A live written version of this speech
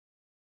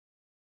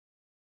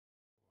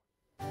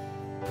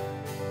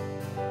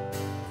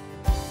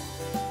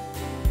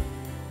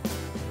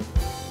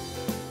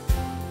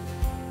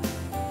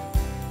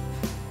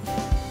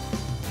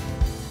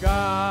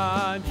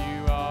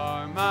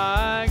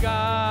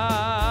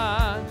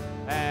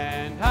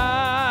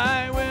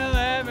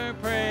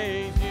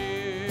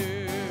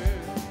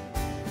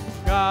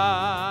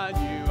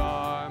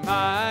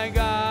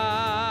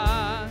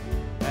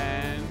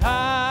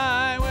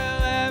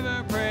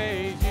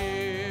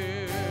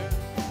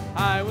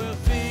I will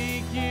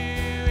seek you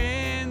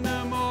in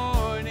the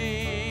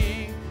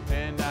morning,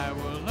 and I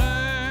will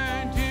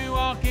learn to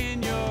walk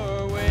in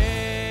your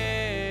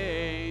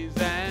ways,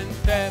 and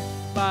step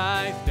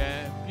by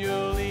step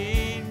you'll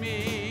lead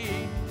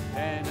me,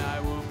 and I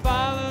will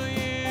follow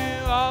you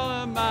all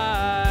of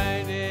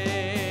my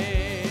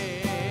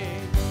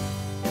days.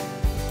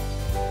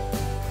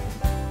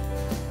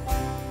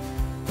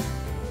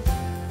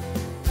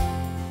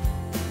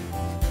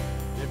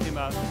 Lift him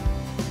up.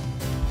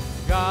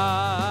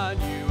 God,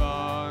 you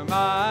are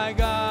my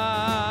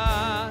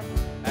God,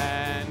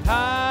 and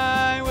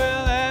I will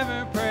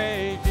ever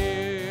praise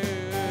you.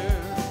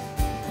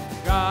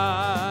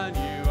 God,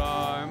 you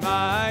are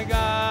my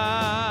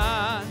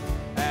God,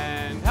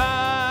 and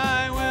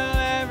I will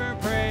ever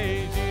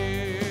praise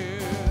you.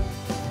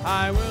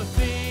 I will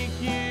seek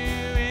you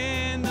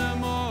in the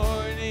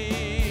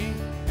morning,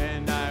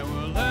 and I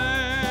will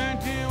learn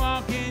to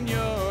walk in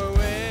your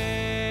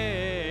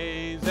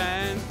ways,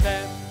 and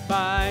step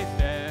by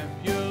step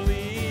you'll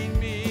lead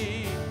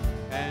me,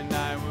 and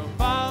I will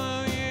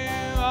follow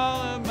you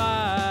all of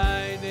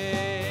my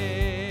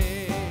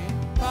days.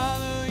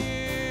 Follow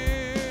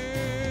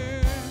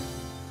you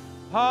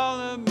all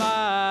of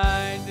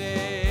my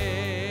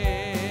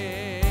days.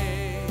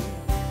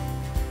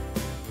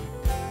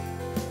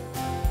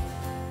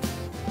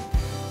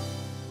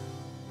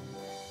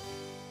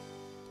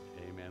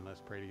 Amen. Let's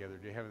pray together.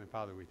 Dear Heavenly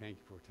Father, we thank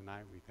you for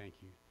tonight. We thank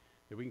you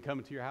that we can come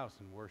into your house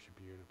and worship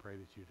you, and I pray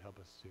that you'd help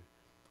us to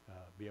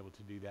be able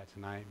to do that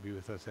tonight. Be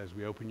with us as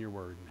we open your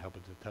word and help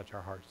it to touch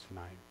our hearts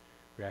tonight.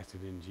 We ask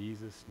it in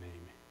Jesus'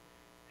 name.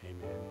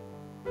 Amen.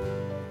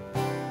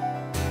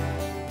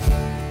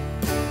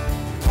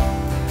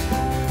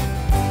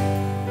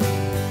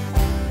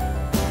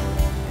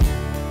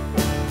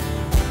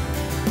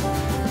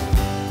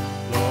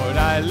 Lord,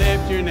 I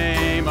lift your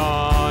name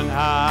on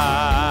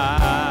high.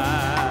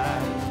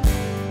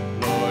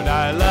 Lord,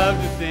 I love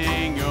to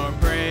sing your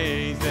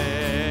praises.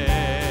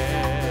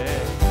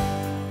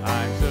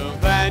 I'm so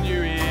glad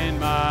you're in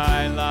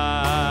my life.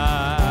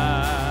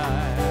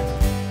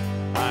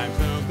 I'm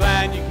so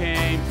glad you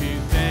came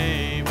to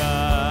save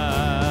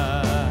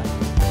us.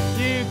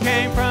 You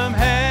came from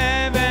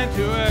heaven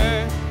to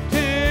earth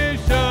to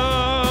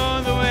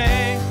show the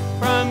way,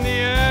 from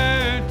the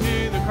earth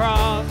to the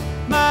cross,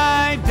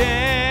 my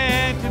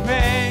debt to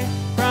pay,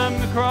 from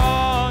the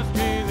cross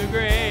to the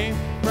grave,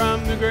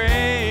 from the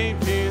grave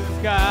to the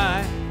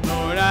sky.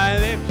 Lord, I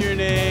lift your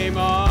name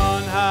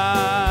on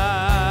high.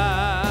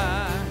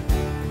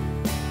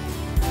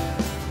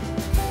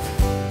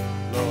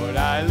 Lord,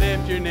 I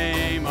lift your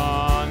name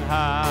on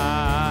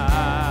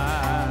high.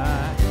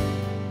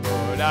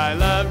 Lord, I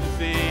love to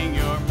sing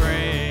your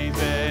praises.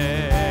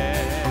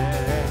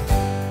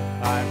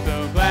 I'm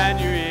so glad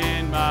you're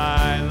in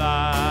my life.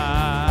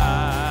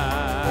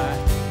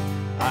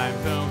 I'm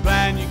so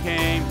glad you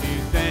came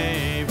to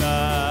save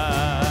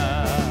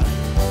us.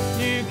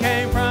 You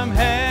came from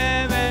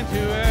heaven to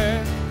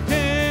earth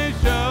to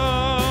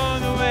show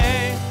the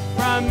way,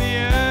 from the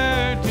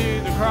earth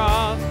to the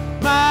cross,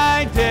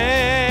 my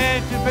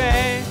debt to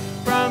pay,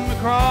 from the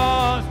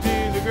cross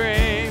to the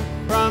grave,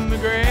 from the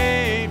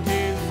grave to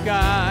the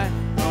sky.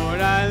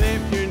 Lord, I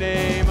lift your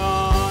name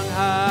on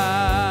high.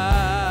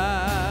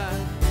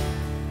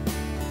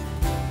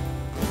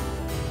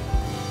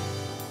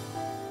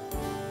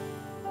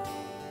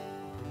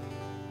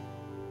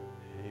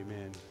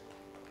 Amen.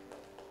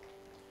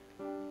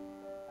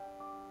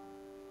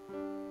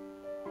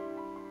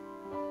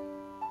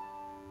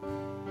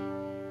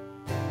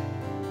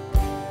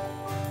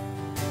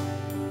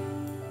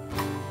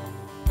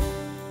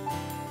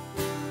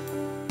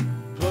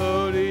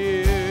 Flow to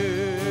you,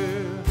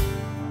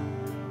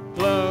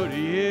 flow to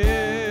you.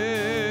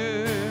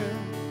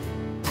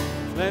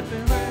 Let the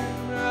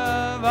river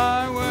of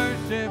our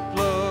worship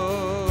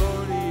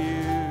flow to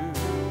you.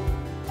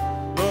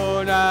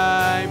 Lord,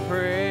 I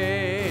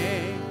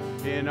pray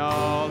in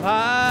all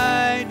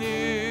I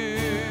do.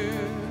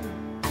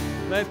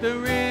 Let the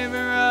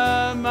river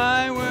of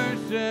my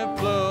worship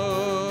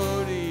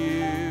flow to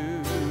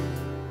you.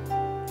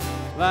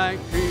 Like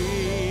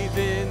trees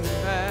in the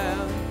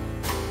valley,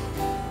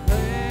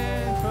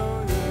 and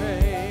for the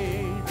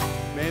rain,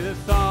 may the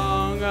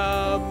song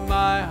of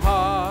my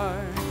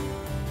heart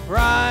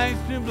rise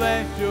to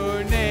bless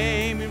your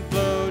name and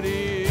flow to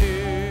you,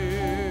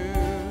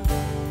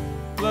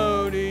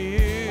 flow to you.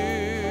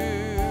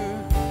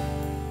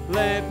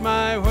 Let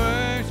my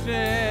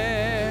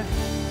worship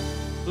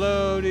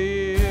flow to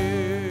you.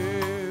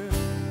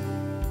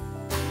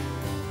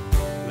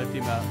 Lift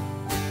him up.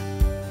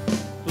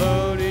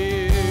 Flow to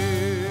you,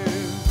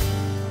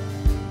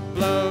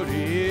 flow to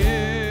you.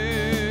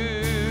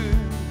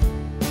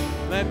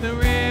 Let the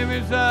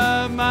rivers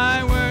of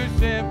my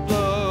worship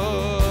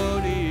flow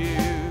to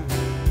you.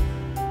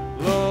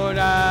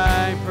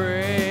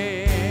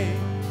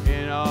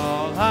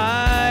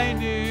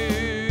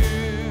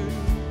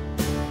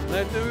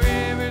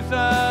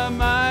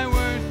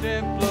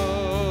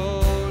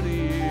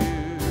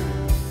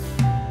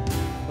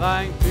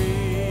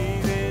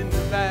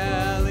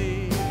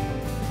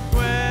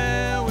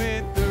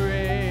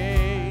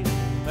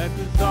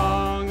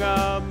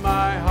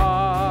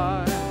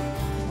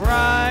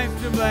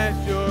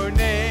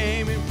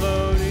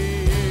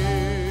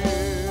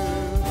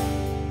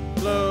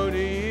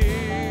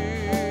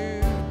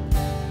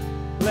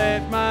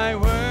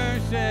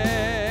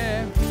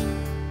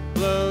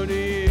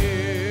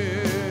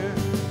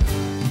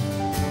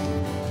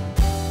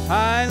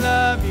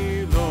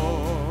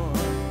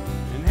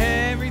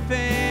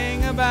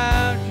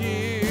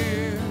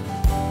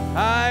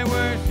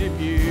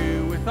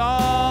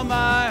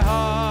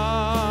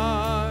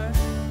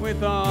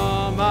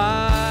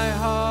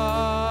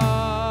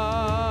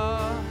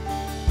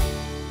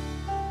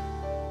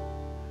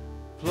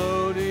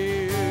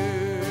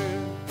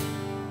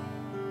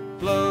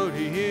 flow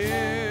to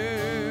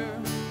you.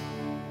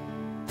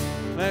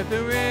 Let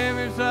the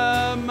rivers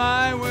of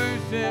my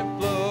worship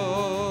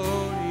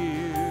flow to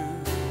you.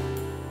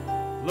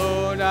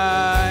 Lord,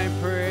 I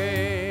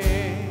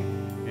pray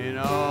in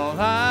all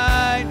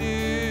I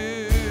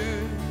do.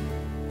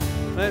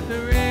 Let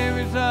the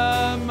rivers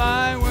of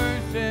my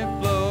worship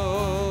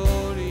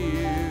flow to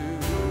you.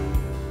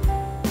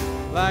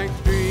 Like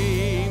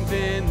streams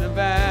in the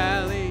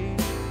valley,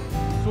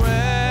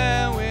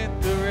 swell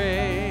with the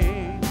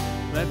rain.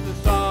 Let the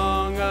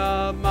song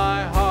of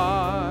my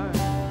heart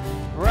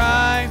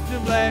rise to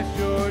bless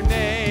your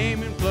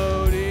name and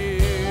flow to you,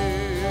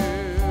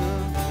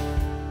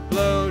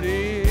 flow to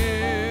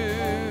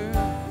you.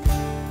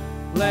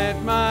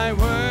 Let my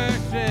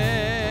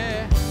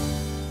worship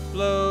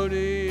flow to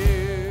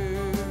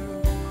you,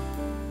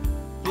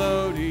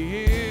 flow to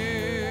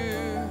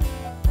you.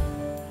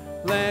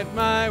 Let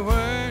my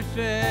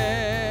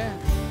worship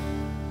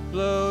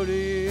flow to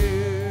you.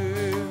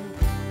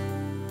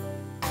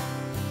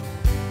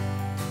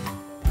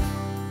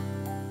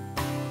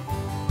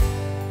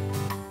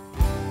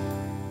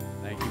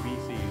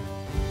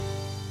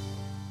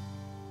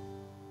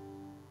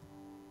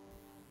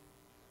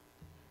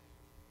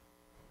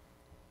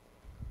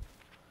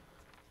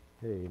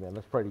 Amen.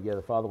 Let's pray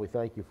together. Father, we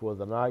thank you for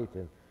the night,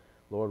 and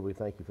Lord, we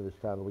thank you for this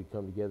time that we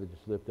come together,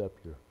 just lift up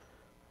your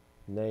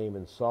name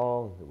and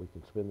song, that we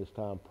can spend this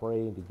time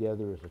praying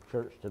together as a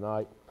church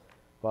tonight.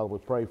 Father, we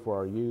pray for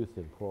our youth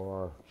and for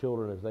our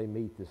children as they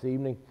meet this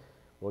evening.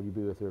 Lord, you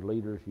be with their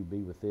leaders, you be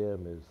with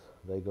them as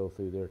they go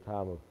through their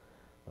time of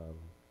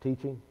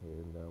teaching,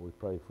 and we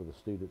pray for the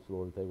students,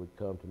 Lord, that they would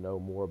come to know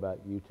more about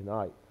you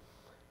tonight.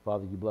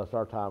 Father, you bless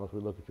our time as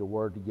we look at your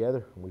word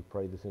together, and we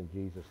pray this in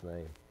Jesus'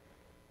 name.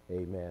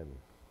 Amen.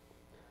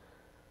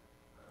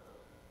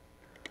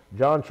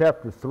 John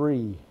chapter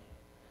 3 is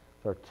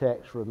our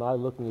text for tonight,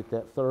 looking at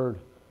that third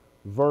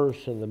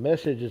verse, and the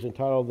message is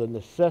entitled, The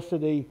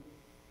Necessity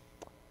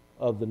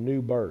of the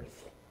New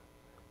Birth.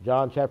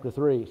 John chapter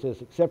 3, it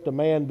says, Except a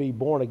man be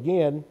born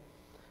again,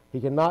 he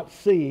cannot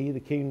see the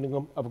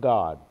kingdom of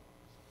God.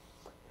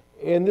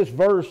 In this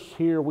verse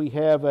here, we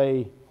have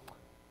a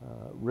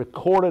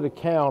recorded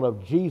account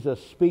of Jesus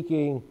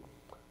speaking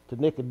to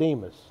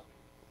Nicodemus.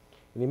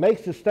 And he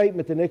makes a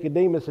statement to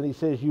Nicodemus, and he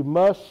says, you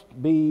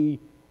must be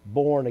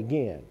born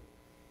again.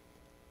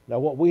 Now,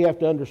 what we have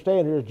to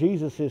understand here is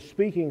Jesus is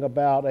speaking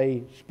about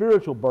a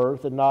spiritual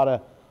birth and not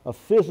a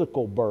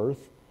physical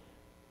birth.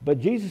 But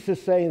Jesus is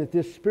saying that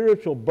this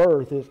spiritual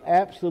birth is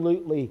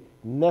absolutely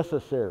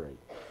necessary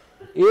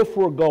if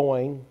we're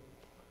going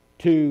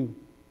to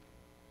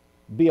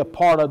be a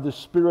part of the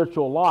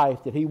spiritual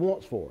life that he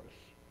wants for us.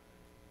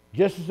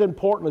 Just as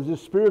important as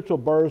this spiritual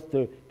birth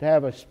to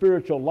have a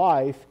spiritual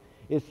life,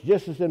 it's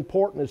just as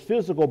important as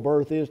physical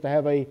birth is to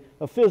have a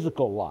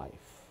physical life.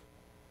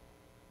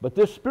 But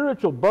this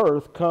spiritual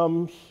birth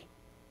comes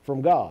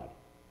from God.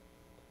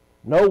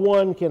 No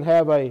one can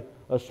have a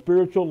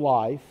spiritual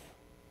life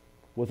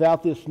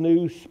without this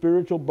new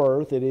spiritual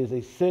birth. It is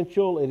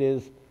essential, it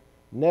is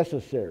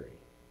necessary.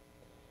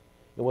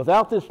 And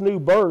without this new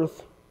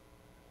birth,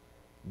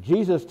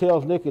 Jesus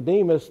tells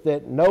Nicodemus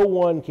that no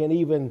one can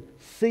even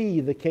see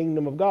the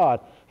kingdom of God.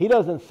 He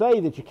doesn't say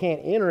that you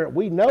can't enter it.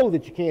 We know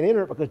that you can't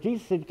enter it because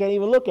Jesus said you can't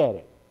even look at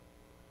it.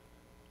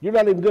 You're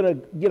not even going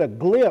to get a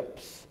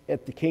glimpse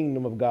at the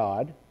kingdom of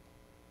God,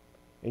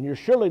 and you're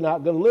surely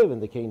not going to live in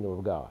the kingdom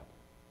of God.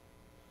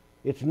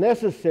 It's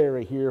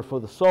necessary here for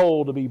the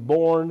soul to be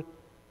born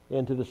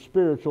into the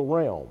spiritual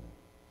realm.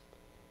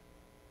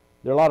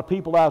 There are a lot of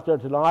people out there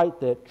tonight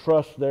that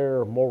trust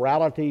their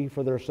morality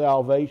for their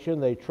salvation.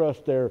 They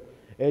trust their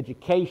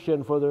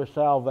education for their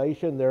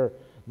salvation,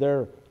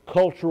 their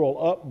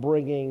cultural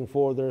upbringing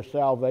for their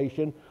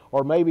salvation,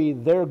 or maybe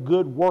their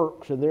good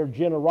works and their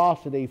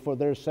generosity for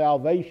their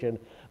salvation.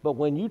 But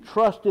when you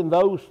trust in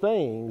those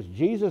things,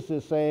 Jesus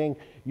is saying,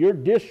 you're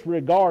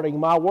disregarding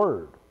my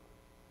word.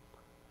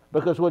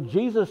 Because what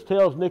Jesus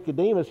tells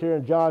Nicodemus here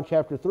in John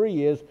chapter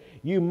 3 is,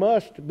 you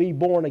must be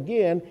born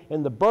again,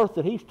 and the birth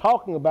that he's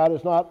talking about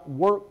is not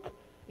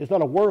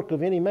a work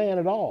of any man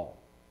at all.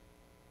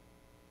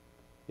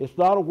 It's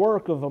not a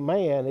work of a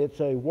man, it's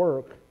a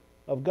work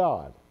of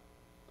God.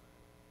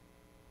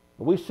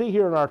 We see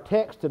here in our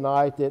text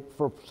tonight that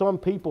for some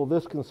people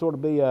this can sort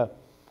of be a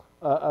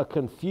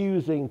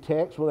confusing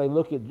text when they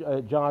look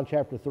at John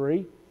chapter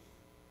 3.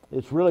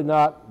 It's really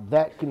not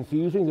that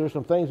confusing. There's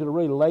some things that are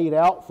really laid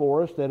out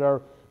for us that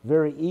are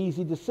very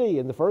easy to see.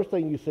 And the first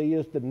thing you see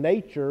is the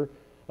nature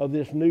of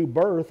this new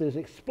birth is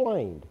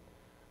explained.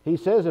 He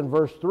says in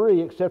verse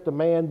 3, except a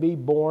man be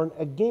born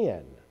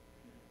again.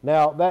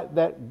 Now,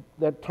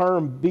 that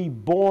term, be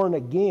born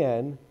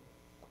again,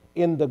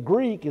 in the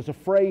Greek is a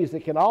phrase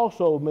that can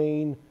also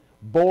mean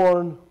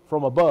born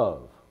from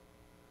above.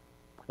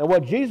 And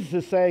what Jesus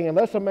is saying,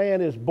 unless a man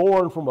is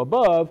born from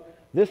above,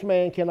 this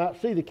man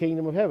cannot see the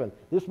kingdom of heaven.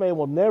 This man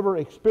will never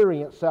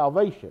experience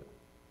salvation.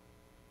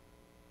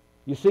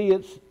 You see,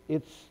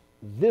 it's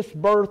this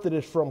birth that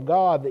is from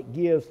God that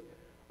gives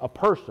a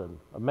person,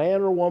 a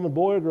man or a woman,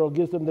 boy or girl,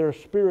 gives them their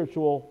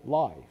spiritual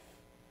life.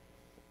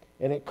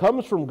 And it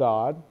comes from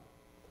God,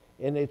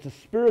 and it's a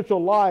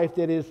spiritual life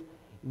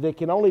that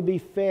can only be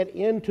fed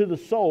into the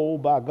soul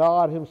by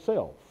God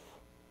Himself.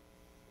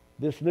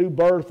 This new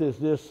birth is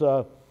this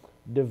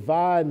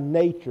divine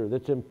nature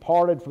that's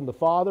imparted from the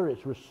Father.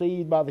 It's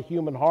received by the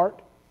human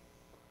heart.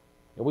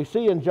 And we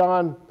see in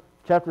John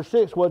chapter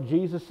 6 what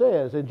Jesus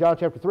says. In John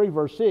chapter 3,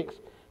 verse 6,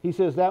 He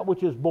says, that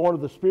which is born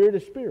of the Spirit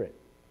is spirit.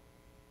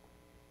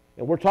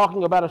 And we're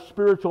talking about a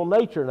spiritual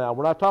nature now.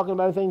 We're not talking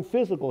about anything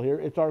physical here.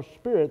 It's our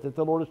spirit that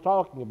the Lord is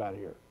talking about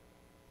here.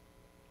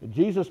 And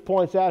Jesus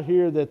points out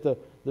here that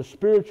the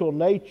spiritual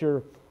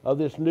nature of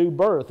this new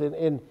birth,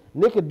 and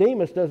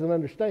Nicodemus doesn't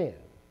understand.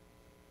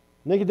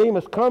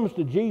 Nicodemus comes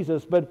to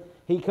Jesus, but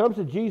he comes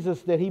to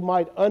Jesus that he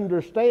might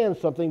understand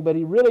something, but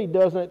he really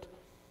doesn't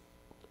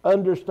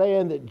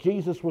understand that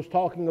Jesus was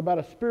talking about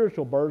a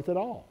spiritual birth at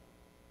all.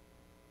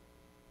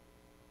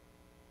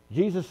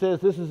 Jesus says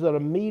this is an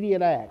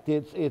immediate act.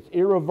 It's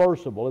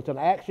irreversible. It's an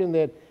action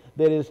that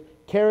is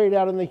carried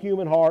out in the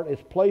human heart.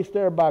 It's placed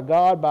there by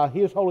God, by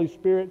His Holy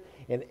Spirit,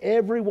 and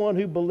everyone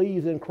who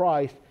believes in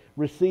Christ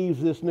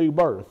receives this new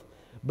birth.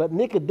 But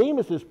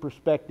Nicodemus'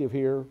 perspective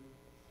here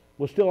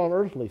was still on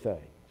earthly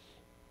things.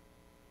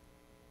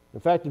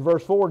 In fact, in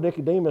verse 4,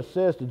 Nicodemus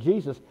says to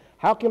Jesus,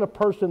 how can a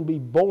person be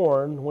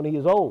born when he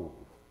is old?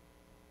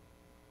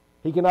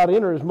 He cannot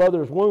enter his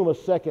mother's womb a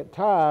second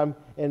time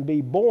and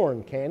be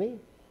born, can he?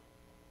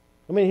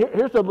 I mean,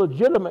 here's a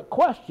legitimate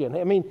question.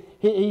 I mean,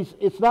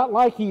 it's not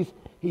like he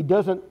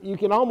doesn't, you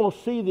can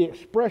almost see the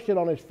expression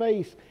on his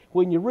face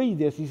when you read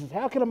this. He says,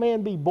 how can a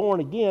man be born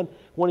again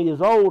when he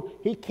is old?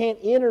 He can't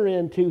enter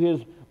into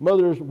his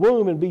mother's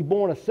womb and be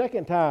born a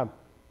second time.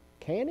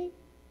 Can he?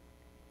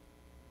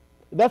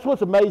 That's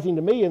what's amazing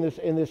to me in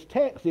this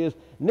text is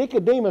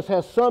Nicodemus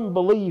has some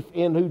belief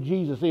in who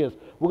Jesus is.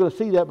 We're going to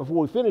see that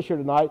before we finish here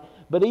tonight.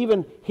 But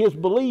even his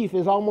belief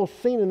is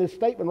almost seen in this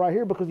statement right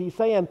here because he's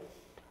saying,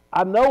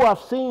 I know I've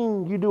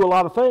seen you do a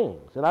lot of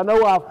things, and I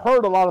know I've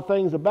heard a lot of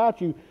things about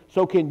you,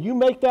 so can you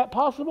make that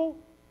possible?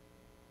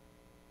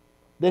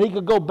 That he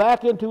could go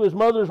back into his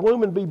mother's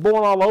womb and be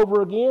born all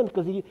over again?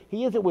 Because he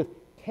isn't with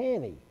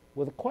can he,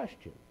 with a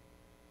question.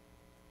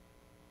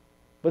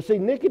 But see,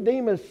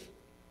 Nicodemus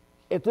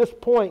at this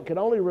point can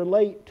only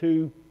relate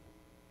to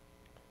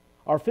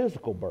our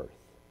physical birth,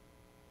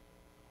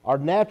 our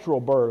natural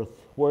birth,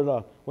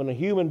 where when a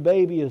human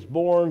baby is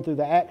born through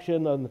the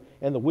action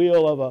and the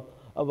will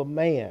of a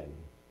man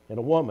and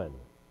a woman.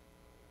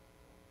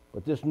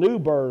 But this new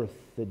birth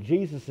that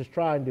Jesus is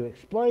trying to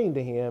explain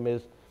to him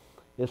is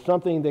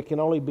something that can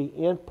only be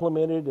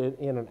implemented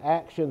in an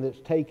action that's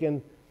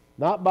taken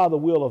not by the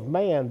will of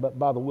man, but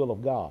by the will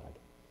of God.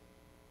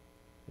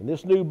 And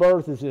this new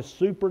birth is this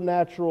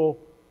supernatural,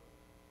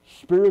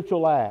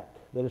 spiritual act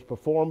that is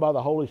performed by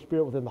the Holy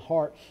Spirit within the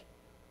hearts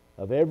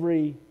of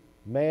every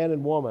man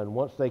and woman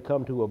once they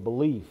come to a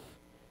belief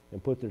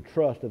and put their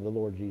trust in the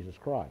Lord Jesus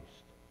Christ.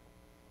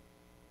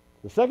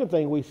 The second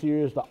thing we see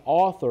here is the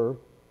author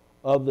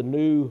of the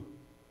new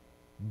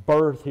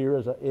birth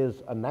here is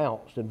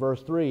announced. In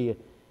verse 3,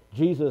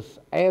 Jesus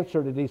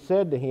answered and He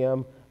said to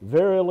him,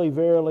 verily,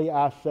 verily,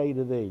 I say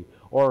to thee,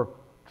 or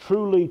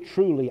truly,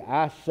 truly,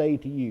 I say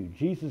to you.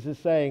 Jesus is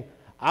saying,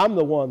 I'm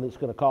the one that's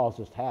going to cause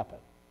this to happen.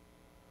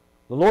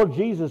 The Lord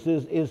Jesus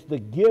is the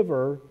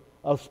giver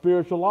of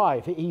spiritual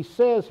life. He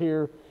says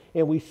here,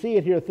 and we see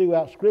it here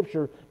throughout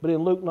Scripture, but in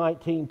Luke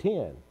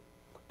 19:10,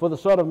 for the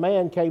Son of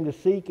Man came to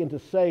seek and to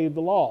save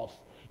the lost.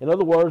 In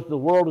other words, the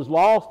world is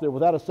lost. They're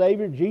without a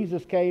Savior.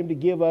 Jesus came to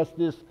give us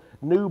this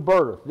new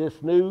birth,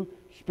 this new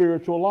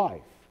spiritual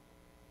life.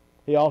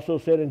 He also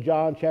said in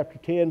John chapter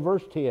 10,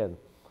 verse 10,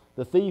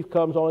 the thief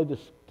comes only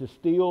to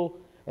steal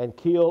and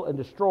kill and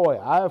destroy.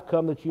 I have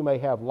come that you may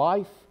have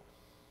life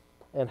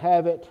and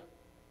have it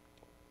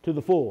to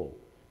the full.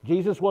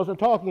 Jesus wasn't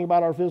talking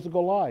about our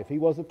physical life. He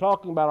wasn't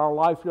talking about our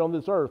life here on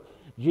this earth.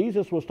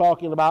 Jesus was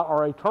talking about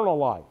our eternal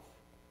life.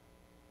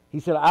 He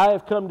said, I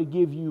have come to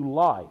give you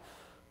life.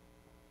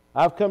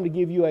 I've come to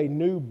give you a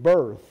new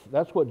birth.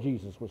 That's what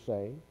Jesus was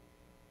saying.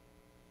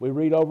 We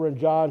read over in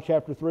John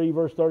chapter 3,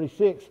 verse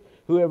 36,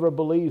 whoever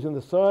believes in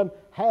the Son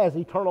has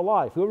eternal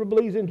life. Whoever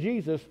believes in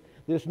Jesus,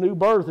 this new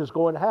birth is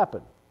going to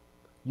happen.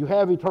 You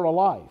have eternal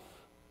life.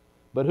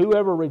 But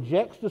whoever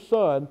rejects the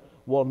Son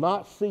will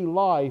not see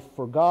life,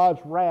 for God's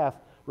wrath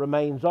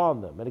remains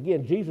on them. And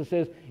again, Jesus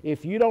says,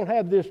 if you don't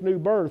have this new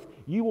birth,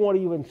 you won't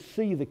even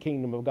see the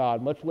kingdom of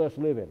God, much less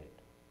live in it.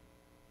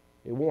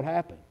 It won't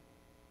happen.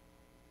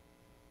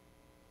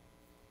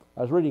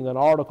 I was reading an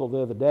article the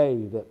other day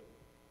that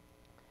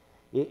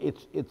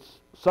it's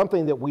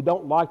something that we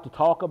don't like to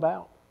talk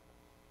about,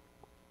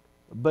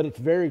 but it's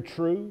very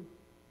true,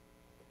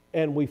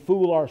 and we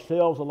fool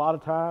ourselves a lot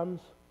of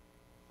times,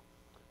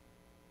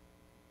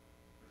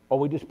 or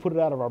we just put it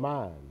out of our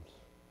minds.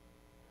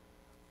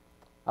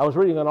 I was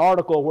reading an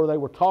article where they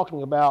were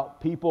talking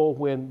about people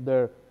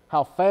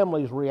how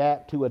families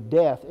react to a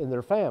death in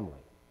their family.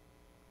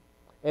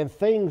 And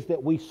things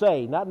that we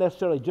say, not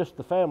necessarily just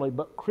the family,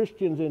 but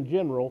Christians in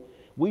general,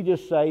 we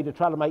just say to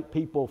try to make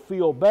people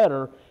feel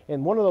better.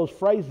 And one of those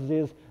phrases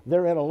is,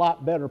 they're in a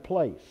lot better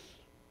place.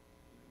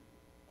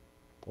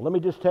 Well, let me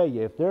just tell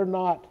you, if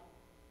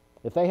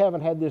they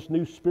haven't had this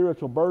new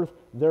spiritual birth,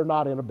 they're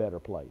not in a better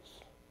place.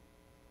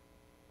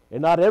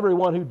 And not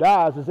everyone who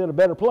dies is in a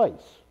better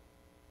place.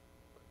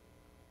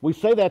 We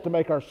say that to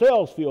make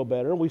ourselves feel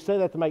better, and we say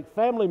that to make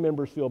family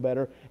members feel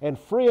better, and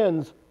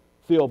friends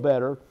feel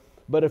better.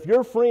 But if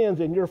your friends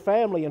and your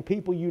family and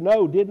people you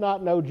know did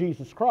not know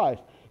Jesus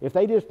Christ, if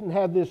they didn't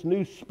have this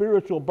new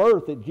spiritual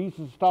birth that Jesus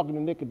is talking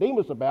to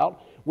Nicodemus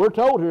about, we're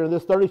told here in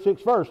this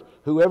 36th verse,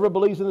 whoever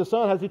believes in the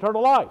Son has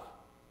eternal life.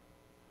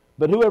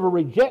 But whoever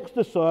rejects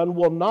the Son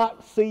will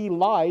not see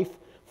life,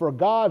 for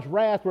God's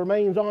wrath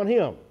remains on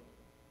him.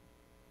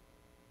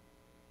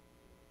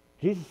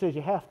 Jesus says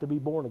you have to be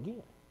born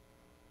again.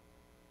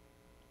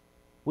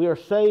 We are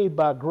saved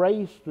by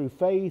grace through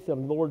faith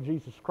in the Lord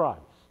Jesus Christ.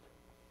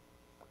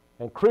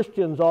 And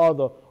Christians are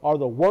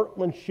the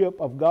workmanship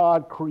of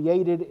God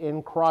created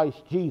in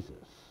Christ Jesus.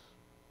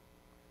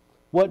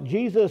 What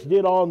Jesus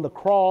did on the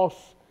cross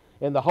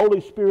and the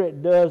Holy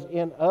Spirit does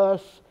in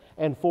us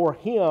and for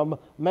Him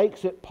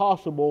makes it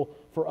possible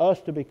for us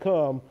to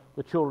become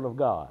the children of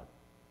God.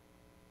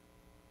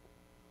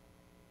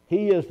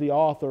 He is the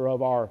author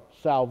of our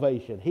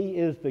salvation. He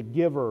is the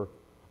giver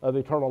of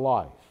eternal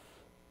life.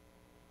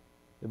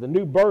 The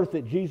new birth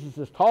that Jesus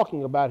is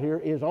talking about here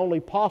is only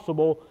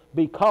possible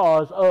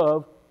because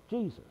of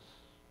Jesus.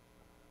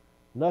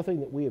 Nothing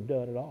that we have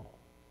done at all,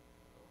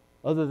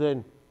 other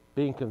than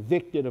being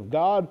convicted of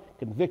God,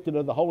 convicted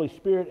of the Holy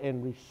Spirit,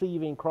 and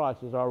receiving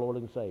Christ as our Lord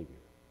and Savior.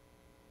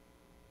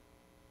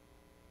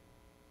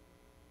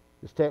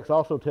 This text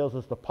also tells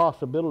us the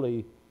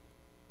possibility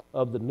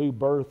of the new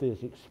birth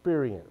is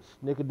experienced.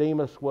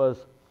 Nicodemus was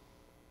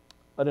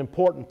an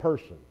important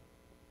person.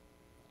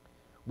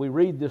 We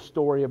read this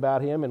story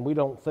about him and we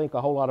don't think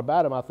a whole lot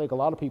about him. I think a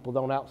lot of people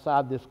don't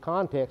outside this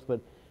context, but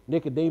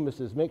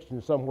Nicodemus is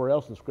mentioned somewhere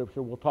else in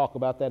Scripture. We'll talk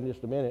about that in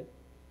just a minute.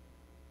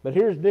 But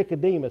here's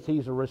Nicodemus.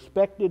 He's a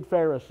respected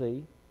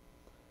Pharisee.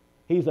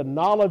 He's a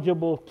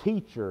knowledgeable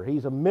teacher.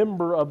 He's a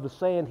member of the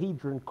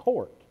Sanhedrin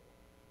court.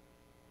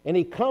 And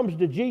he comes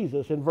to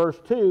Jesus in verse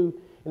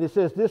 2, and it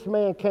says, this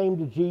man came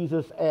to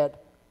Jesus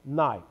at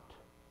night.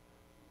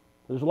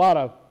 There's a lot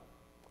of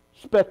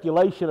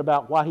speculation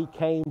about why he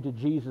came to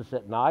Jesus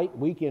at night.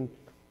 We can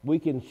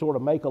sort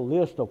of make a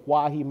list of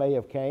why he may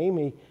have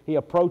came. He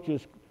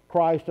approaches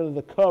Christ under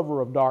the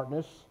cover of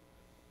darkness.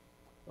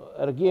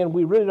 And again,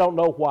 we really don't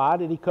know why.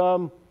 Did he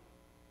come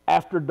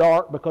after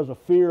dark because of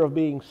fear of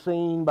being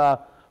seen by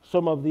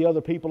some of the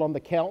other people on the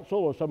council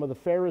or some of the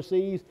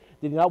Pharisees?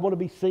 Did he not want to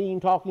be seen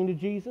talking to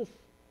Jesus?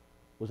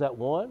 Was that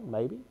one?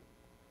 Maybe.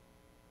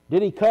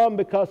 Did he come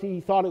because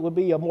he thought it would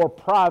be a more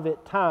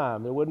private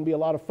time? There wouldn't be a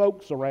lot of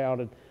folks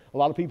around and a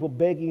lot of people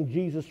begging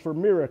Jesus for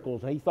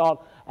miracles. And he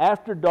thought,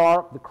 after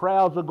dark, the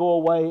crowds will go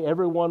away,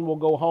 everyone will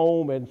go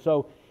home, and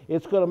so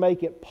it's going to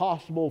make it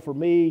possible for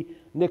me,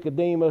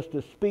 Nicodemus,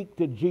 to speak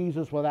to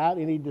Jesus without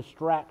any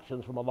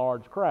distractions from a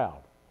large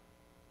crowd.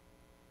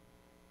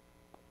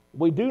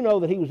 We do know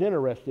that he was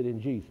interested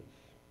in Jesus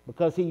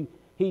because he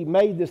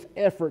made this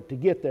effort to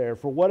get there.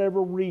 For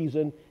whatever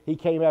reason, he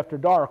came after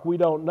dark. We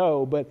don't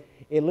know, but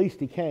at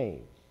least he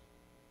came.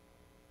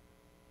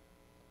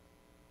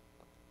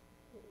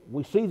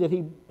 We see that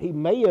he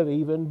may have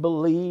even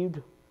believed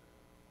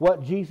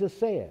what Jesus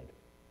said.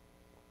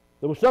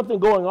 There was something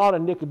going on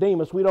in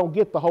Nicodemus. We don't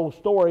get the whole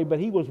story, but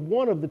he was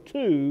one of the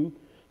two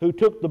who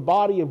took the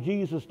body of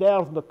Jesus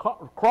down from the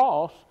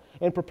cross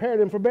and prepared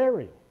him for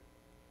burial.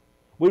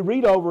 We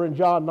read over in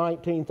John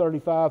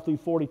 19:35 through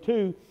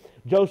 42,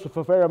 Joseph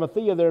of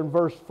Arimathea there in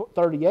verse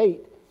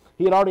 38.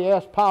 He had already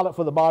asked Pilate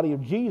for the body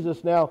of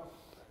Jesus. Now,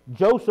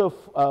 Joseph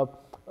of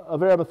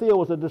Arimathea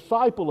was a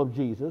disciple of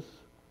Jesus,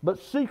 but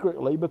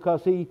secretly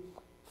because he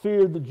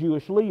feared the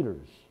Jewish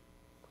leaders.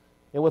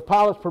 And with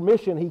Pilate's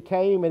permission, he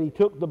came and he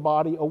took the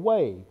body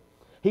away.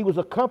 He was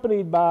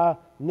accompanied by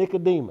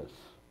Nicodemus,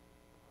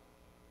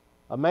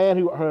 a man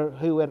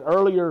who had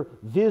earlier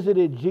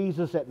visited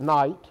Jesus at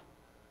night.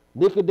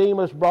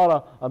 Nicodemus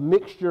brought a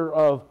mixture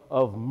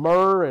of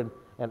myrrh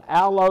and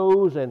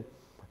aloes and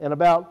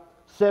about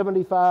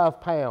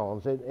 75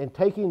 pounds. And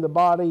taking the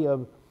body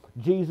of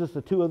Jesus,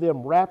 the two of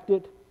them wrapped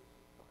it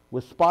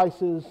with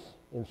spices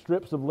and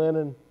strips of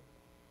linen.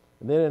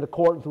 And then in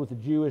accordance with the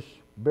Jewish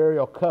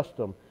burial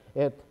custom,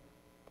 at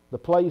the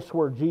place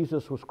where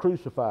Jesus was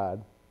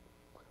crucified,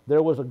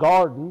 there was a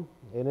garden,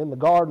 and in the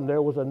garden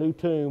there was a new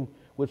tomb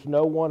which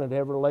no one had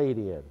ever laid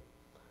in.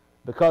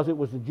 Because it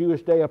was the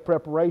Jewish day of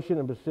preparation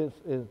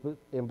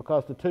and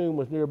because the tomb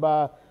was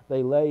nearby,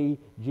 they lay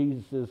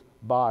Jesus'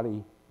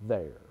 body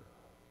there.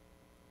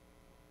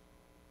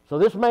 So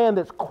this man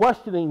that's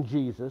questioning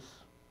Jesus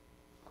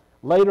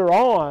later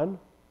on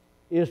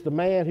is the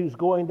man who's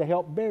going to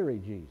help bury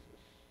Jesus.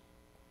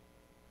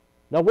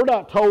 Now, we're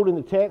not told in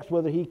the text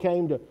whether he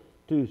came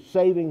to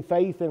saving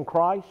faith in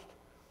Christ,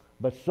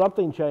 but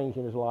something changed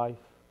in his life.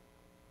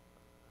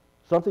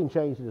 Something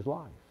changed in his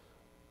life.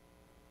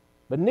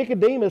 But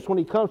Nicodemus, when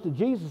he comes to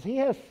Jesus, he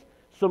has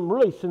some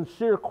really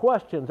sincere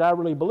questions, I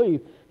really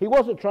believe. He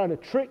wasn't trying to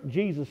trick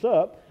Jesus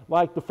up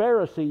like the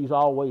Pharisees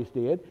always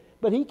did,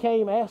 but he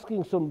came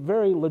asking some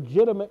very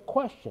legitimate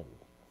questions.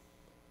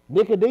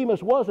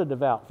 Nicodemus was a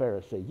devout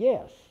Pharisee,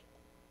 yes.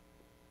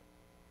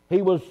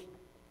 He was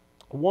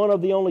one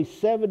of the only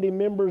 70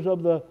 members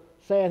of the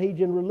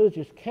Sanhedrin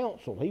religious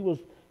council. He was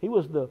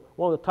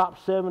one of the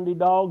top 70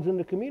 dogs in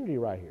the community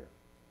right here.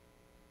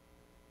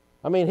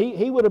 I mean,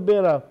 he would have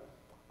been a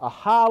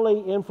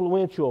highly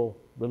influential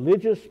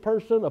religious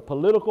person, a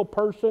political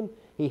person.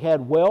 He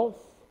had wealth.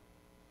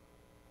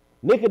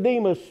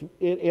 Nicodemus,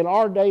 in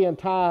our day and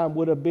time,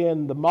 would have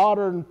been the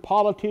modern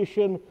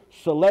politician,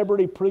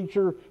 celebrity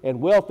preacher, and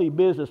wealthy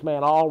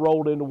businessman all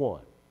rolled into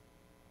one.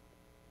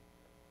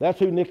 That's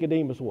who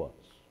Nicodemus was.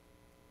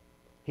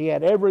 He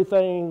had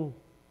everything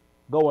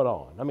going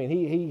on. I mean,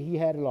 he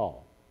had it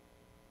all.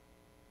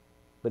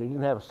 But he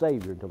didn't have a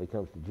Savior until he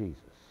comes to Jesus.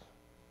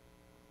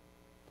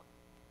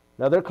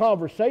 Now, their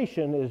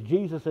conversation, as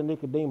Jesus and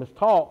Nicodemus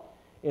talk,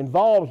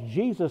 involves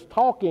Jesus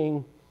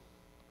talking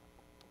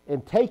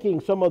and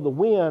taking some of the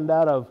wind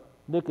out of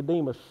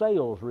Nicodemus'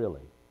 sails,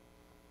 really.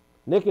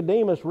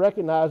 Nicodemus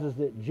recognizes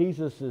that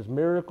Jesus'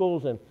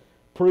 miracles and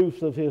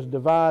proofs of his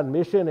divine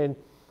mission,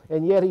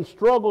 and yet he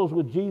struggles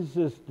with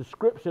Jesus'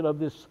 description of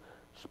this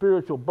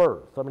spiritual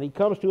birth. I mean, he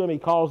comes to him, he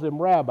calls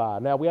him rabbi.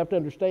 Now, we have to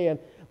understand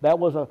that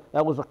was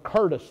a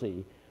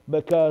courtesy,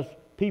 because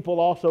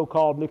people also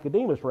called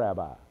Nicodemus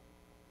rabbi.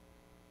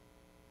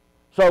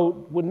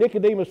 So when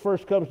Nicodemus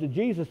first comes to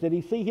Jesus, did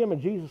he see him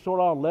and Jesus sort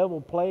of on a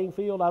level playing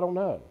field? I don't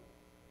know.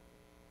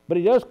 But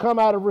he does come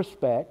out of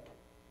respect,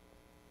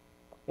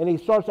 and he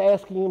starts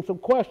asking him some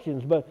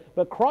questions.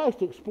 But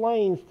Christ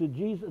explains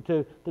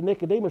to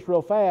Nicodemus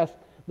real fast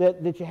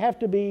that you have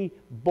to be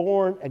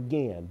born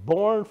again,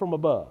 born from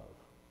above.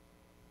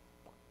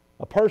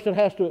 A person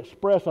has to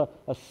express a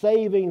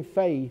saving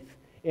faith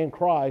in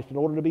Christ in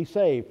order to be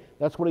saved.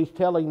 That's what he's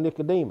telling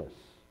Nicodemus.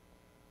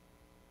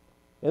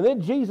 And then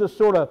Jesus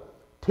sort of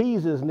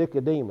teases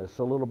Nicodemus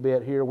a little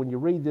bit here when you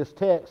read this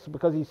text,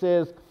 because he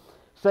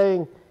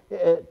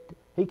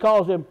he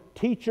calls him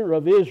teacher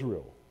of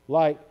Israel.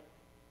 Like,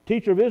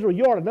 teacher of Israel,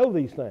 you ought to know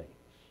these things.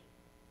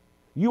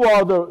 You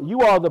are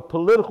the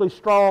politically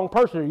strong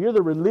person. You're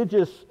the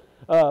religious,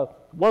 one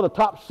of the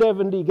top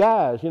 70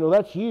 guys. You know,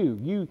 that's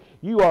you.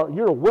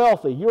 You're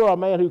wealthy. You're a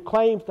man who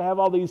claims to have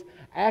all these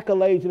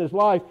accolades in his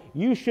life.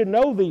 You should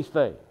know these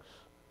things,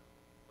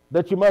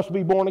 that you must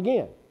be born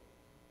again.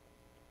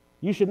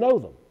 You should know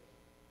them.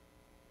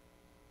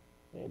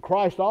 And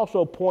Christ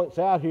also points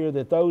out here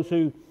that those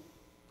who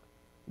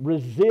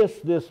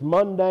resist this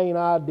mundane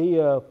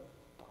idea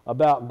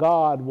about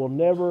God will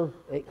never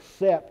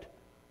accept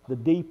the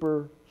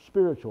deeper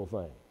spiritual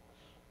things.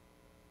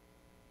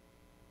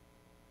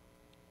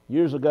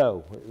 Years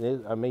ago,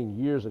 this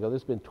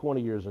has been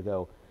 20 years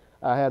ago,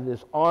 I had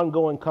this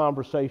ongoing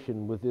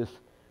conversation with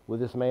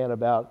this man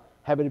about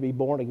having to be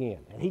born again.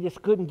 And he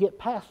just couldn't get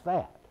past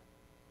that.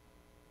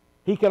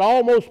 He could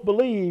almost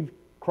believe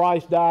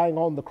Christ dying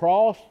on the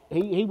cross.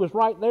 He was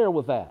right there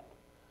with that.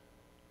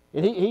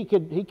 And he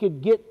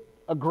could get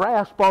a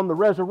grasp on the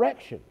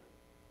resurrection.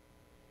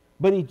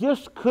 But he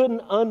just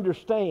couldn't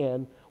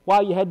understand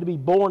why you had to be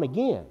born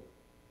again.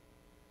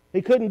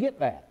 He couldn't get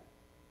that.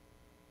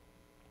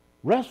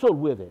 Wrestled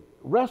with it,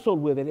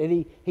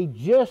 and he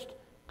just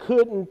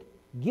couldn't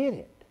get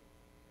it.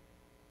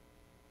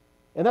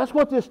 And that's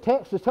what this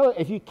text is telling.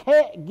 If you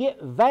can't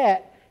get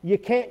that, you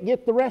can't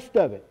get the rest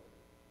of it.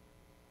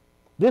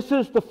 This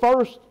is the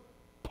first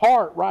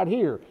part right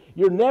here.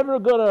 You're never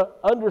going to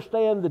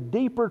understand the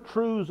deeper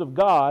truths of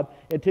God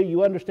until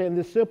you understand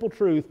this simple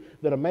truth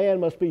that a man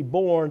must be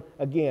born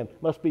again,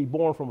 must be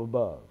born from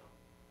above.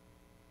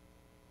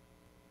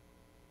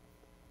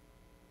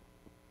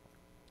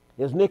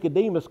 As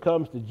Nicodemus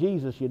comes to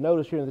Jesus, you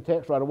notice here in the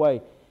text right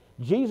away,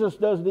 Jesus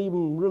doesn't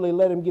even really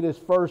let him get his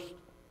first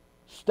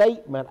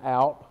statement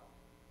out,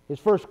 his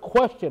first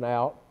question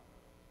out.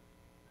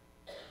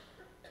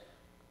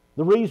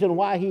 The reason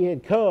why he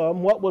had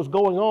come, what was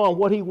going on,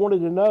 what he wanted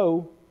to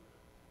know,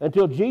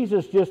 until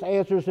Jesus just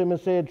answers him and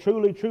said,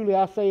 "Truly, truly,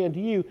 I say unto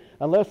you,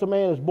 unless a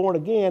man is born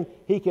again,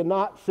 he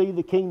cannot see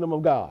the kingdom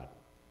of God."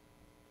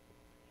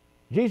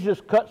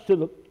 Jesus cuts to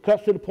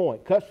the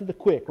point, cuts to the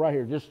quick right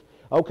here. Just,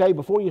 okay,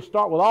 before you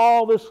start with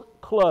all this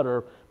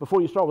clutter,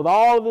 before you start with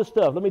all of this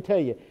stuff, let me tell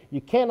you,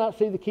 you cannot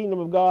see the kingdom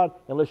of God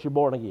unless you're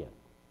born again.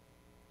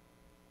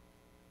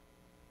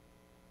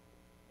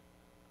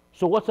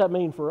 So what's that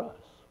mean for us?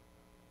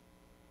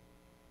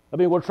 I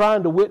mean, we're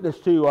trying to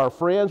witness to our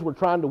friends. We're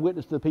trying to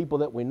witness to the people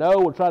that we know.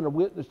 We're trying to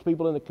witness to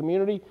people in the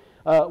community.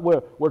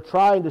 We're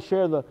trying to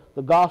share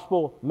the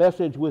gospel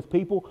message with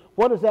people.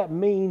 What does that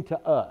mean to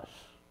us?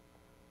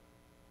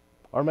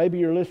 Or maybe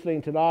you're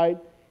listening tonight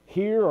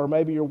here, or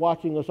maybe you're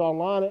watching us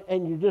online,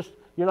 and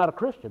you're not a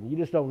Christian. You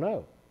just don't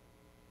know.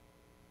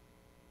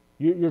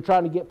 You're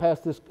trying to get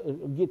past this,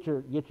 get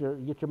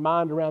your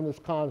mind around this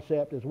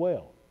concept as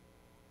well.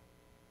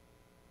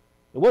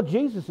 And what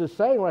Jesus is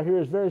saying right here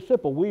is very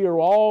simple. We're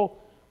all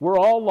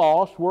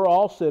lost. We're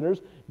all sinners.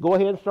 Go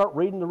ahead and start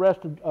reading the rest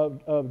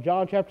of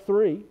John chapter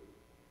 3,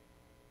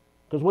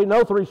 because we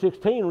know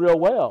 3:16 real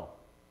well.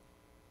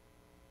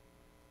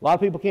 A lot of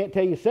people can't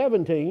tell you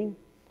 17,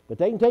 but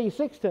they can tell you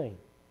 16.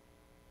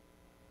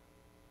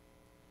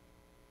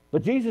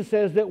 But Jesus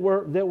says that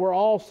we're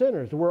all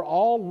sinners. We're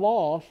all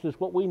lost, is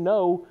what we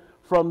know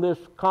from this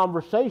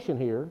conversation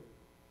here.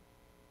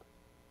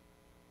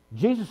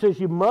 Jesus says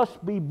you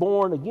must be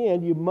born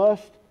again. You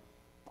must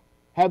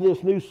have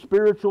this new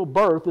spiritual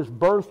birth, this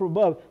birth from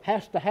above,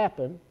 has to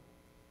happen.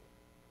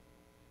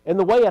 And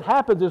the way it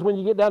happens is when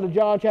you get down to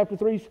John chapter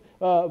 3,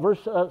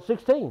 verse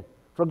 16.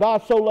 For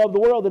God so loved the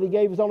world that He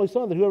gave His only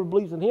Son, that whoever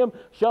believes in Him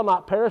shall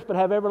not perish but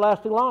have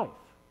everlasting life.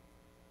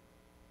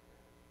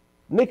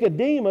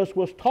 Nicodemus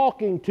was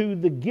talking to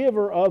the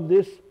giver of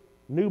this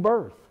new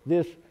birth,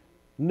 this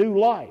new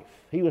life.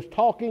 He was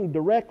talking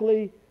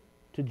directly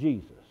to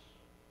Jesus.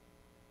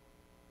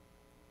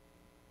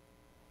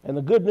 And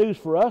the good news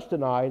for us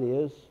tonight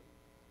is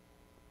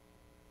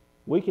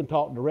we can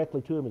talk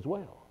directly to Him as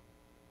well.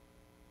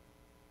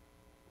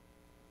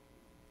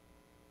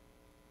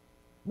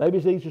 Maybe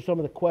these are some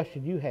of the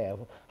questions you have.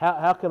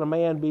 How can a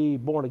man be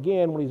born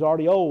again when he's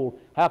already old?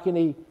 How can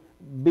he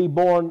be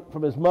born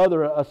from his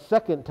mother a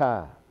second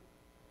time?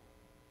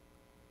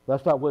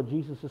 That's not what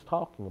Jesus is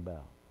talking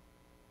about.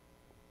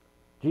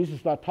 Jesus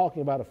is not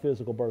talking about a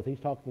physical birth. He's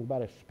talking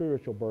about a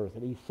spiritual birth.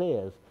 And He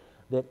says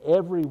that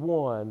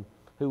everyone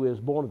who is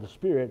born of the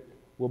Spirit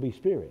will be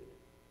spirit.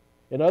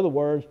 In other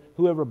words,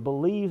 whoever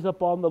believes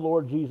upon the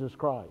Lord Jesus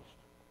Christ.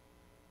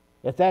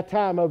 At that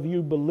time of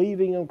you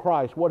believing in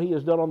Christ, what He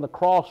has done on the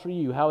cross for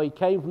you, how He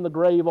came from the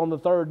grave on the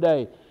third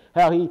day,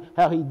 how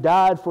he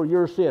died for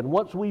your sin.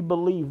 Once we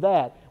believe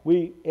that,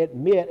 we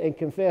admit and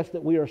confess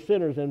that we are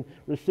sinners and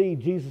receive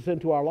Jesus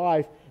into our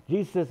life.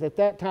 Jesus says at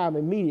that time,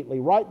 immediately,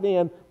 right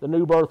then, the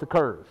new birth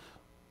occurs.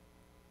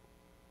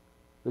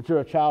 That you're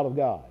a child of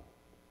God.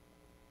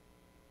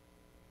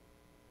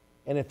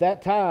 And at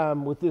that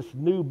time, with this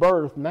new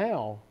birth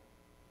now,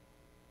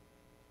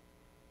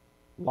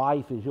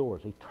 life is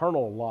yours.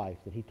 Eternal life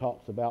that He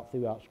talks about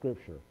throughout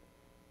Scripture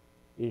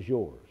is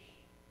yours.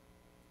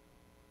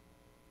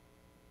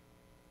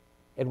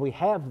 And we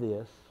have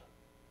this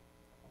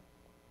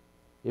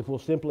if we'll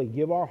simply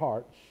give our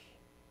hearts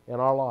and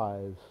our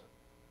lives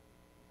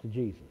to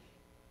Jesus.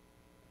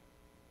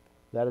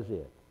 That is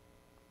it.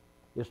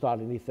 It's not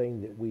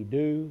anything that we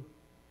do.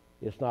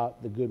 It's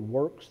not the good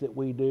works that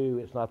we do.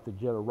 It's not the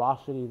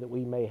generosity that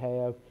we may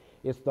have.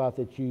 It's not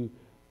that you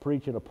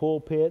preach in a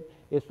pulpit.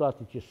 It's not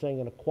that you sing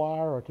in a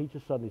choir or teach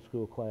a Sunday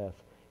school class.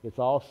 It's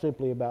all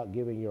simply about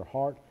giving your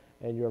heart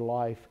and your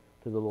life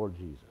to the Lord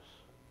Jesus.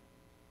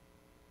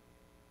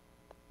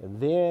 And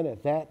then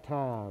at that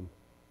time,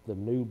 the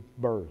new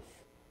birth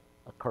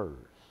occurs.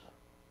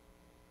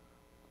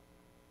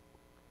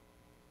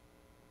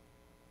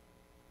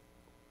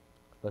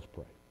 Let's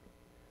pray.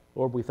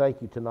 Lord, we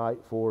thank You tonight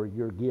for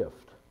Your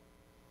gift,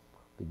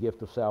 the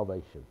gift of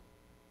salvation.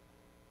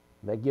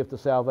 And that gift of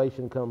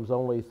salvation comes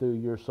only through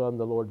Your Son,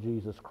 the Lord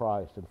Jesus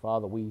Christ. And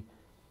Father, we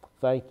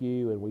thank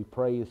You and we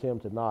praise Him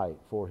tonight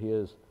for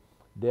His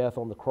death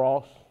on the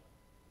cross,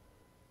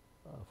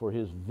 for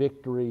His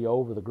victory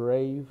over the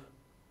grave,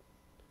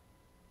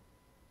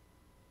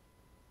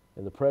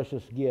 and the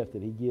precious gift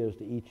that He gives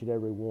to each and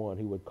every one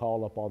who would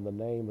call upon the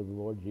name of the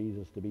Lord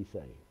Jesus to be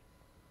saved.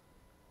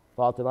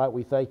 Father, tonight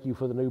we thank You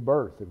for the new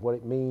birth and what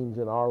it means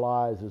in our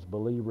lives as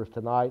believers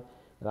tonight.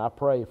 And I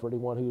pray for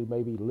anyone who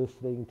may be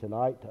listening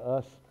tonight to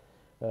us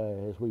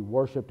as we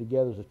worship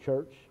together as a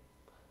church,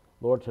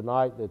 Lord,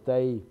 tonight that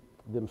they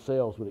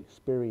themselves would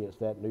experience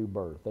that new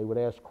birth. They would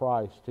ask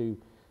Christ to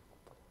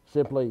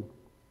simply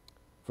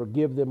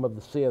forgive them of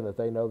the sin that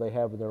they know they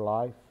have in their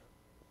life.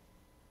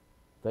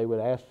 They would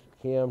ask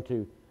Him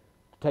to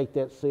take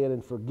that sin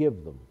and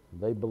forgive them.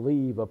 They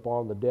believe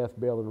upon the death,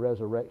 burial, and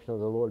resurrection of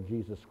the Lord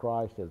Jesus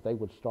Christ, that they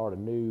would start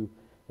anew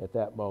at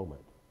that moment.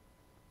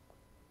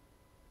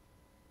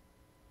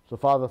 So,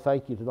 Father,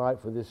 thank You tonight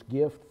for this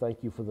gift.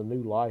 Thank You for the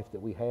new life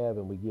that we have,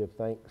 and we give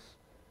thanks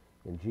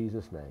in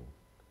Jesus' name.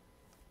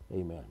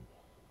 Amen.